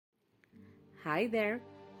Hi there.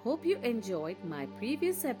 Hope you enjoyed my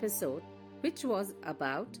previous episode, which was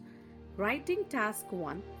about writing task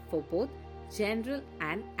 1 for both general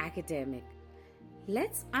and academic.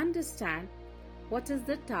 Let's understand what is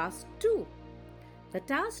the task 2. The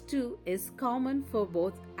task 2 is common for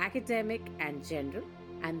both academic and general,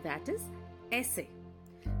 and that is essay.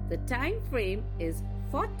 The time frame is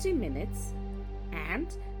 40 minutes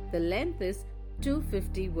and the length is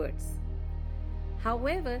 250 words.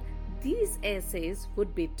 However, these essays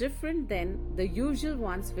would be different than the usual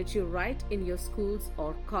ones which you write in your schools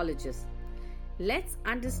or colleges. Let's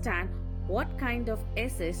understand what kind of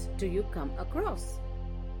essays do you come across.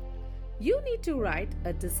 You need to write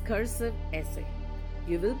a discursive essay.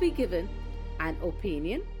 You will be given an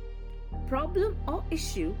opinion, problem or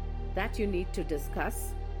issue that you need to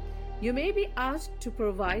discuss. You may be asked to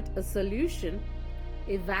provide a solution,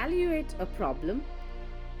 evaluate a problem,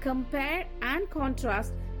 compare and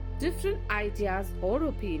contrast different ideas or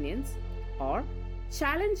opinions, or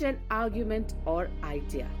challenge an argument or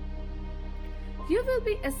idea. You will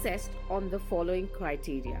be assessed on the following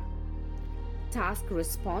criteria: task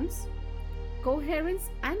response,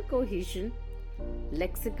 coherence and cohesion,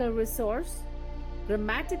 lexical resource,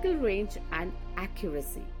 grammatical range and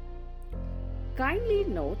accuracy. Kindly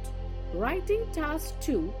note, writing task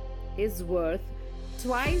 2 is worth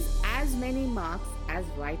twice as many marks as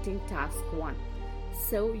writing task 1.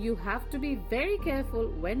 So you have to be very careful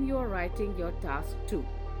when you are writing your task 2.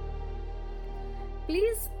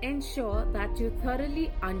 Please ensure that you thoroughly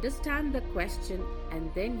understand the question and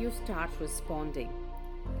then you start responding.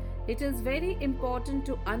 It is very important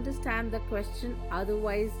to understand the question,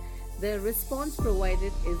 otherwise the response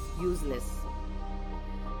provided is useless.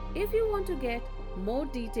 If you want to get more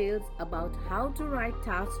details about how to write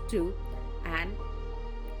task 2 and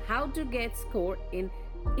how to get score in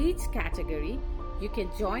each category, you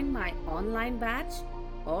can join my online batch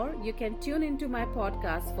or you can tune into my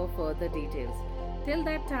podcast for further details. Till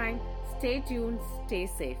that time, stay tuned, stay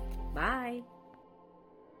safe. Bye.